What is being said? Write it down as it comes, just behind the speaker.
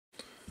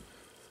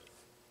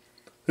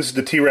This is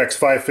the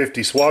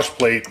TREX550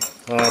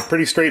 Swashplate.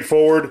 Pretty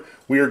straightforward.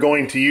 We are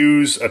going to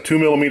use a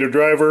 2mm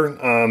driver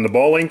on the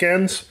ball link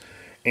ends,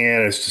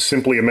 and it's just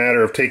simply a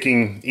matter of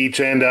taking each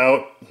end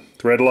out,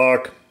 thread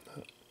lock,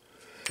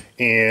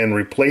 and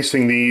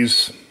replacing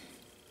these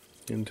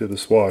into the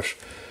swash.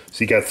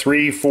 So you got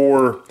 3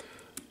 for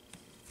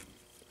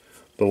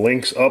the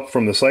links up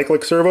from the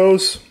cyclic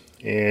servos,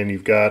 and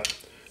you've got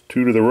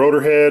 2 to the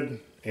rotor head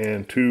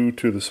and 2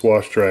 to the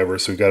swash driver.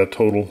 So we've got a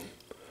total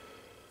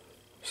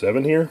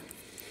 7 here.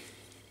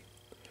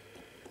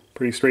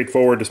 Pretty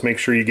straightforward. Just make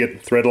sure you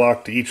get thread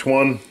locked to each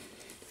one.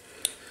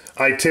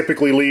 I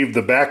typically leave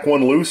the back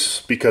one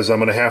loose because I'm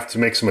going to have to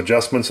make some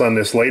adjustments on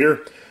this later.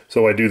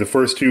 So I do the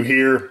first 2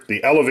 here.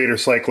 The elevator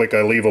cyclic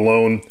I leave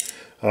alone.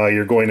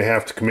 You're going to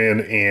have to come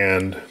in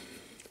and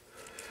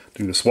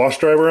do the swash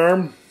driver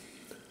arm,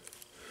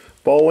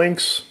 ball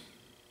links,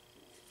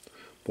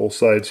 both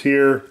sides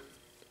here.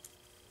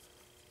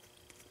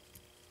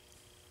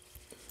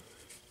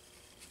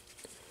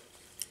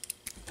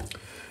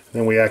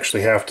 Then we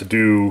actually have to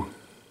do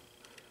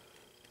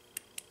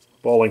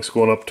ball links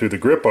going up to the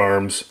grip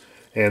arms,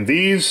 and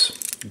these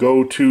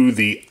go to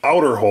the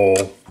outer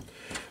hole.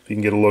 If you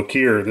can get a look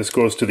here, this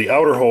goes to the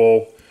outer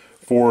hole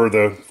for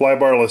the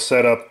flybarless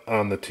setup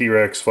on the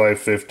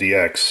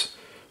TREX550X.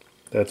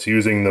 That's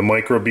using the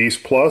Micro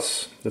Beast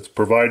Plus that's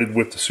provided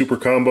with the Super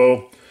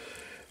Combo,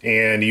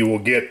 and you will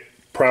get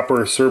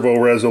proper servo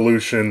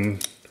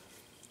resolution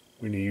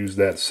when you use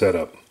that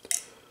setup.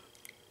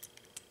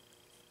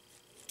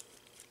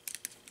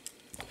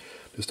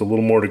 Just a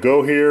little more to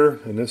go here,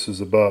 and this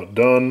is about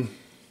done.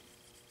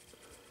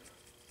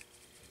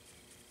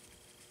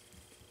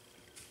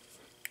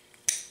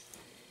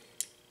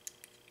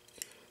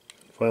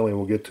 Finally,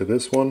 we'll get to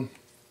this one.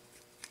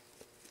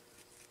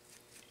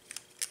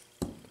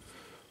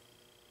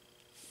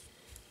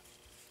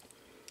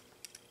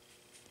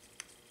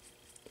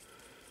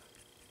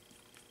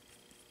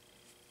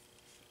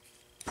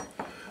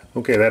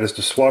 Okay, that is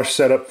the swash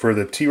setup for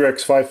the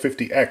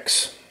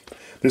TREX550X.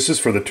 This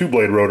is for the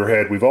 2-blade rotor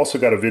head. We've also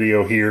got a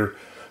video here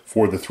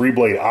for the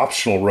 3-blade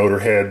optional rotor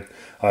head.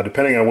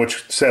 Depending on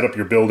which setup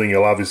you're building,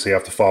 you'll obviously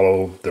have to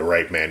follow the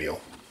right manual.